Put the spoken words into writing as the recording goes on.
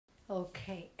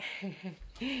Okay.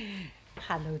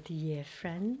 Hello, dear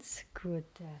friends. Good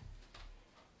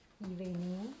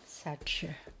evening. Such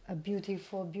a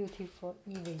beautiful, beautiful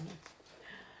evening.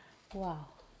 Wow,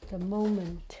 the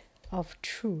moment of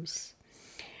truth.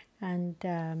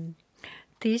 And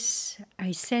this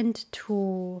I sent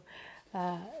to.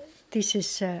 This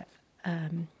is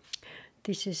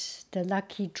this is the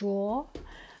lucky draw,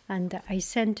 and I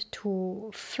sent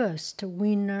to first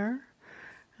winner.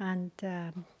 And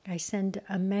I sent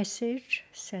a message,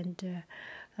 sent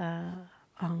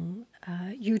on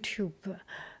YouTube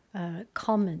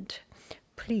comment.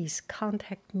 Please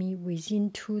contact me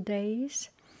within 2 days.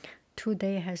 2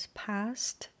 days has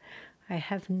passed. I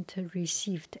haven't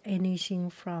received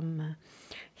anything from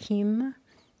him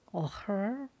or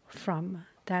her, from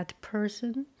that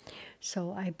person.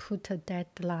 So I put a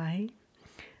deadline.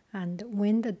 And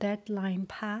when the deadline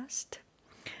passed,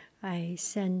 I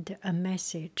send a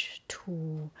message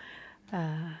to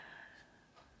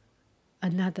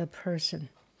another person,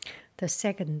 the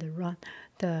second run,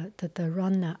 the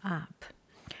runner up,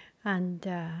 and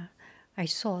I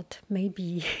thought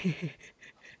maybe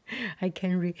I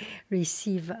can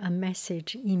receive a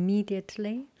message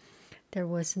immediately. There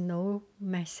was no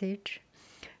message,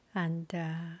 and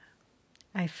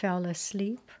I fell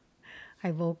asleep.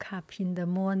 I woke up in the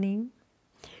morning,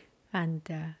 and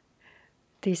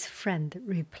this friend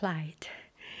replied.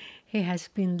 He has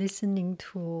been listening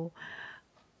to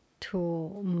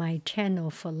my channel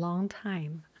for a long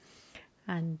time,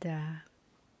 and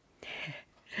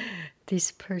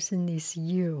this person is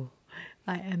you.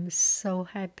 I am so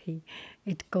happy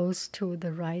it goes to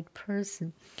the right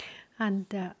person. And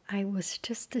I was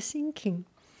just thinking,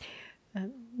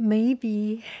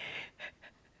 maybe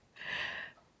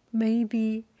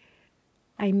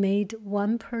I made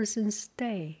one person's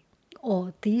day,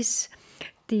 or this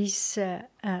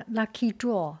lucky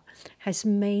draw has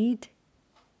made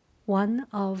one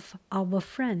of our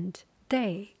friend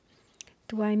day.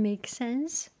 Do I make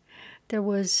sense? There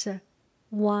was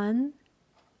one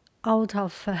out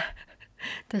of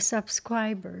the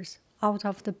subscribers, out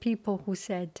of the people who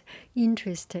said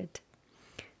interested,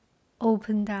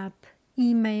 opened up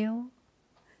email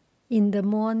in the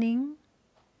morning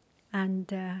and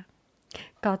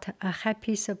got a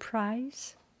happy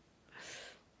surprise.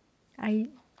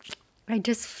 I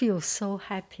just feel so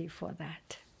happy for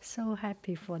that. So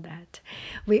happy for that.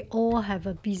 We all have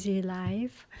a busy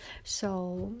life,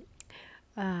 so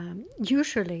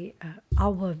usually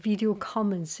our video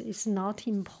comments is not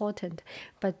important,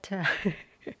 but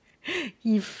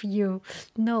if you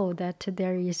know that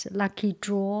there is lucky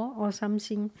draw or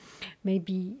something,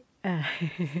 maybe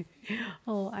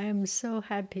oh, I am so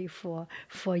happy for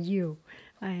you.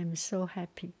 I am so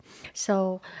happy.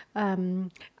 So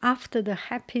after the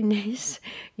happiness,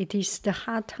 it is the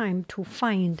hard time to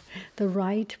find the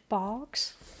right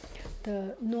box.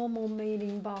 The normal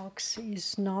mailing box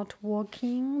is not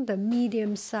working. The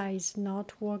medium size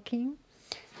not working.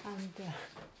 And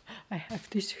I have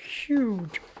this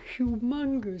huge,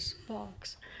 humongous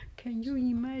box. Can you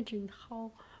imagine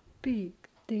how big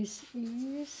this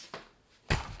is?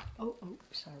 Oh,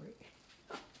 sorry.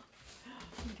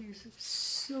 It is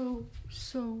so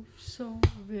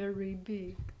very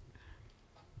big.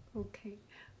 Okay,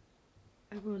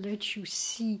 I will let you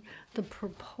see the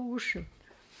proportion.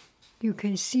 You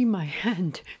can see my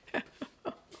hand.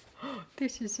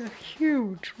 This is a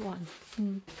huge one.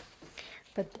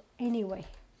 But anyway,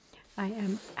 I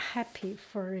am happy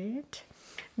for it.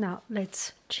 Now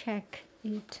let's check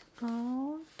it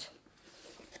out.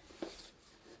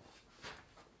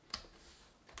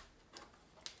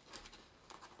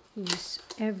 Is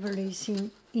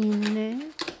everything in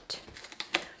it?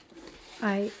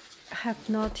 I have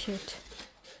not yet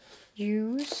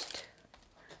used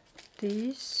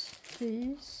this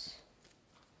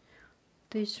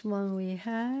one we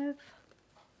have.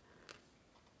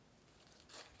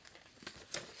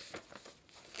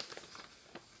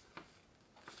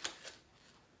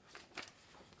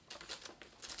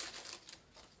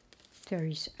 There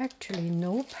is actually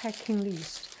no packing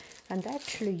list. And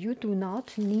actually, you do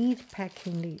not need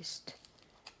packing list.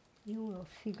 You will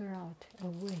figure out a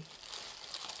way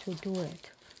to do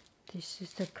it. This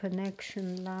is the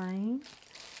connection line.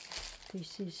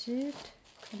 This is it,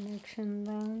 connection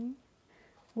line.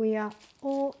 We are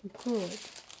all good.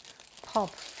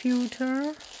 Pop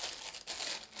filter.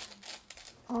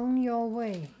 On your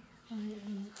way. I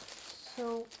am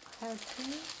so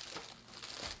happy.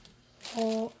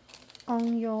 All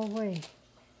on your way.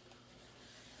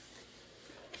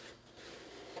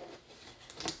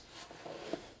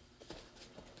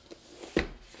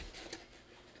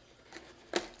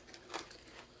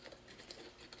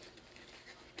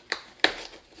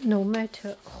 no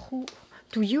matter who.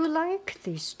 Do you like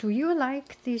this? Do you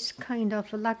like this kind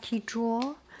of lucky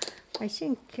draw? I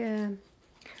think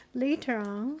later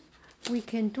on we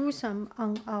can do some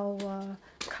on our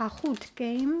Kahoot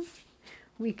game.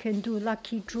 We can do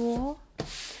lucky draw.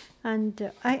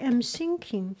 And I am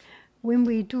thinking when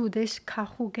we do this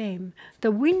Kahoot game,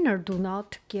 the winner do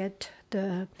not get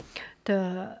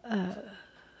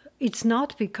it's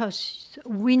not because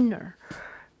winner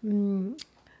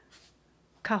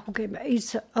Kahoot game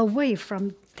is away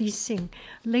from this thing.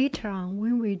 Later on,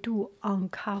 when we do on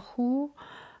Kahoot,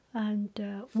 and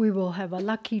we will have a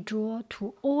lucky draw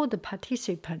to all the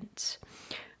participants,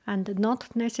 and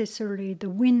not necessarily the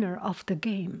winner of the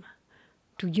game.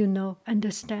 Do you know,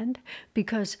 understand?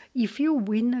 Because if you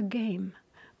win a game,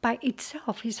 by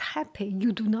itself is happy.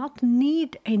 You do not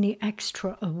need any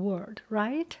extra award,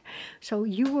 right? So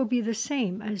you will be the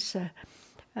same as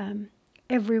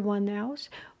everyone else.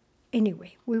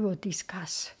 Anyway, we will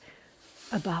discuss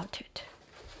about it.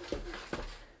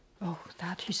 Oh,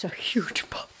 that is a huge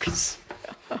box.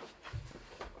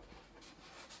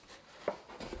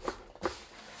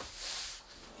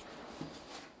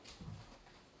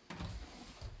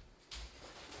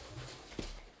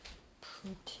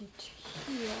 Put it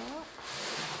here.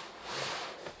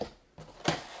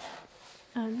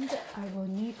 And I will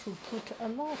need to put a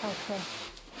lot of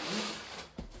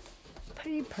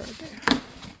paper there.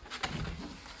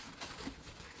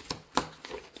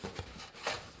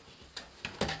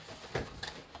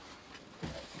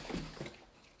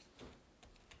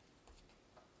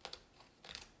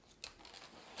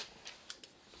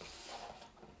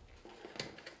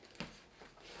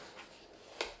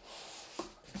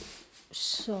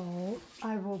 So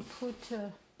I will put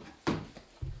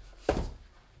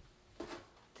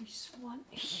this one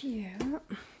here.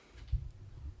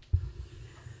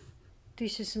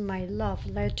 This is my love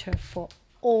letter for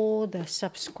all the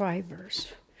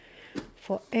subscribers,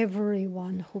 for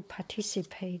everyone who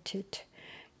participated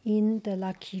in the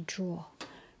lucky draw.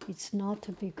 It's not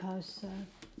because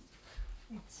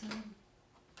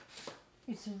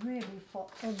it's really for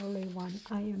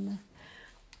everyone.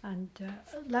 And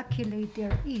luckily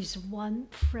there is one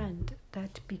friend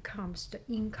that becomes the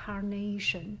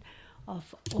incarnation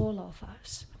of all of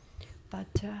us.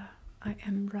 But I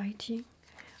am writing.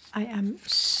 I am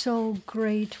so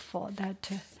grateful that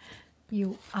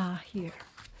you are here.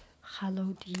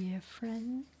 Hello, dear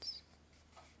friends.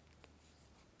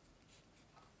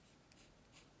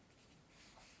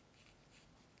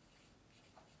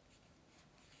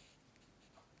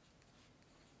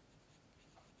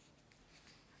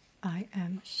 I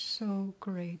am so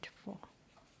grateful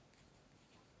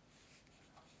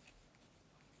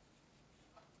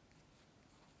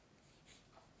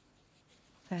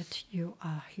that you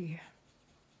are here.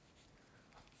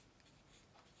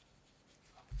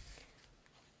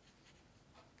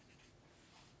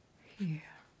 Here.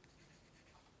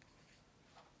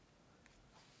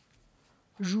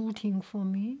 Rooting for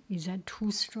me, is that too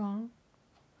strong?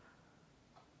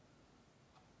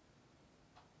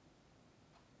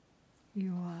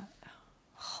 You are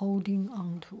holding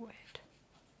on to it.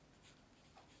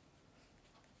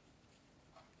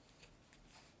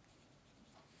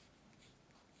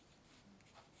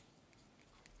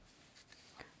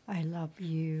 I love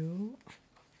you.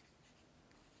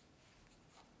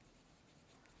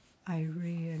 I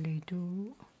really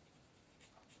do.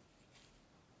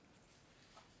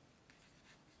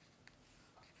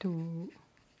 Do.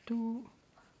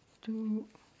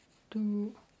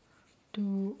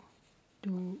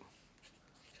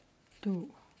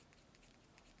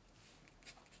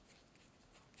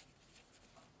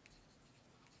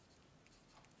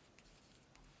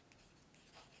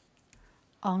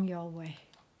 On your way.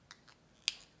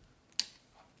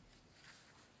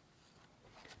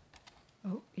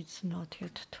 Oh, it's not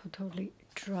yet totally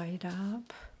dried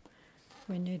up.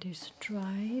 When it is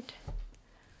dried,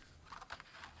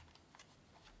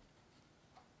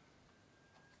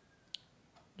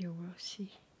 you will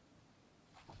see.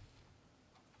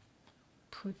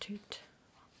 Put it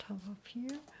on top of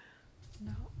here.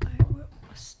 Now I will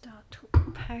start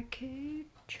to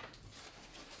package.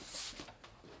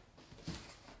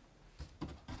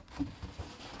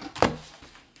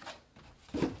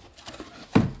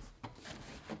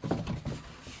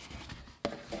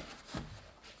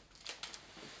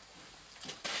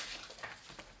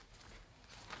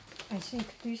 I think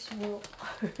this will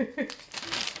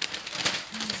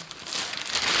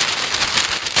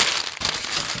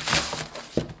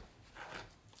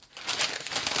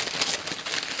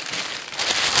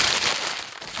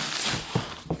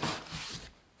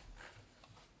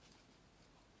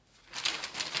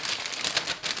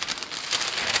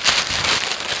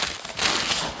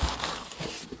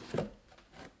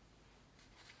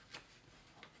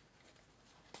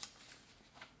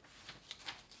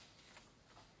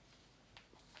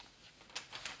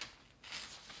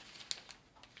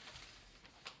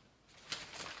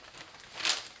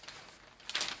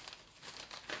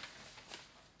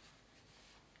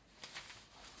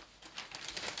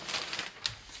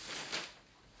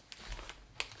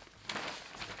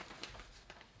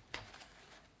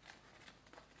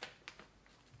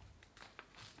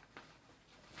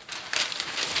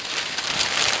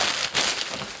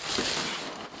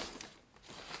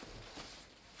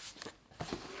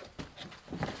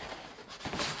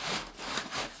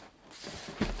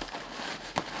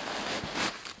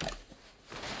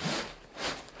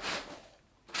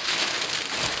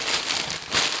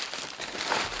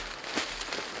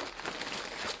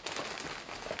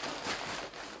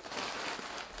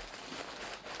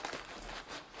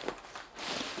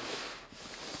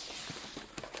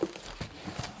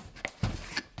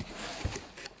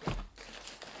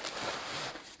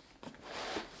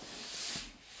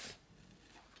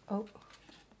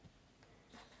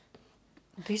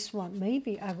This one,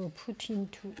 maybe I will put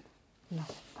into, no,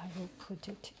 I will put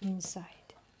it inside.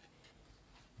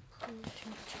 Put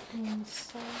it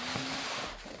inside.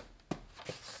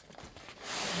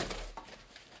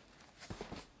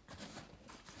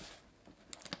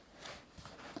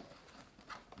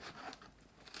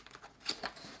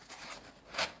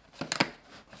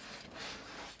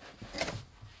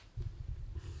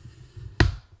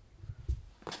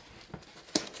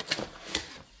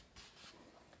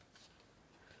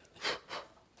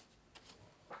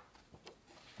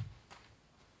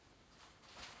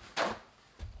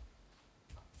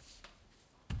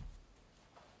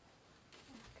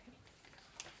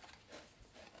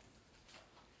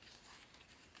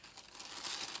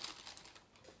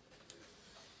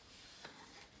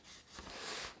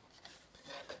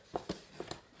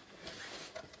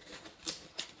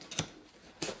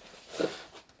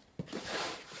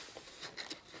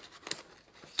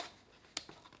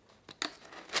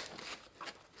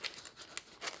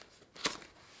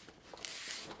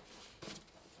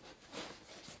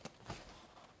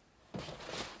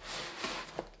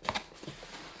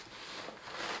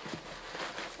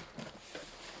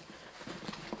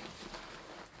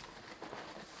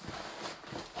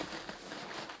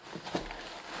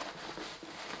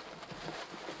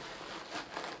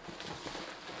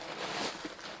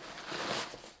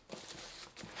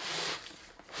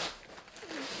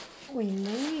 We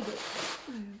made it.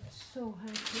 I'm so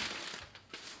happy.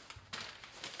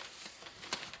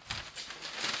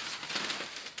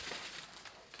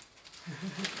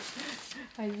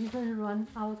 I even run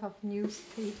out of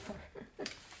newspaper.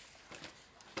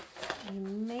 We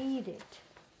made it.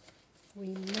 We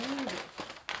made it.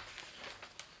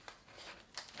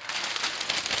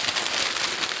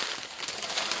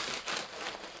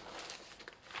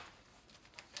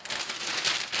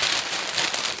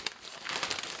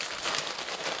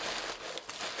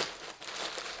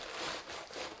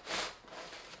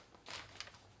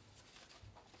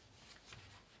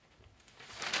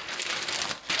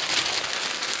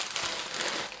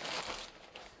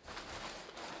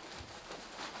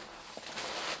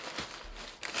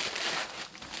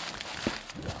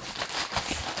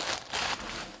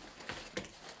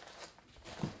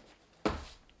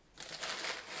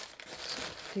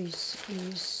 This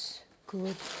is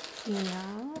good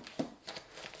enough.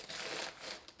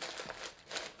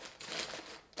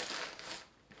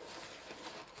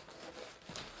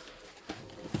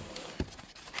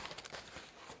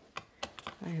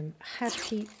 I am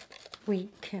happy we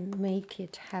can make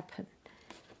it happen.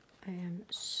 I am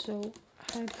so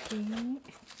happy.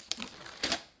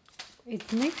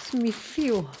 It makes me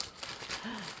feel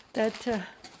that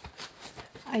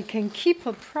I can keep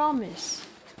a promise.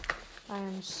 I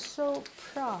am so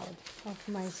proud of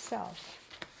myself.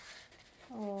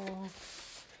 Oh,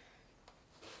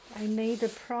 I made a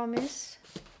promise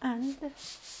and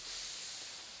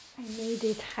I made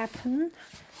it happen.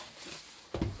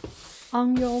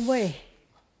 On your way.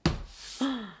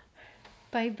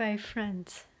 Bye bye,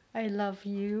 friends. I love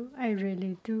you. I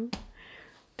really do.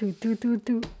 Do.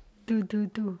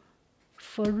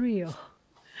 For real.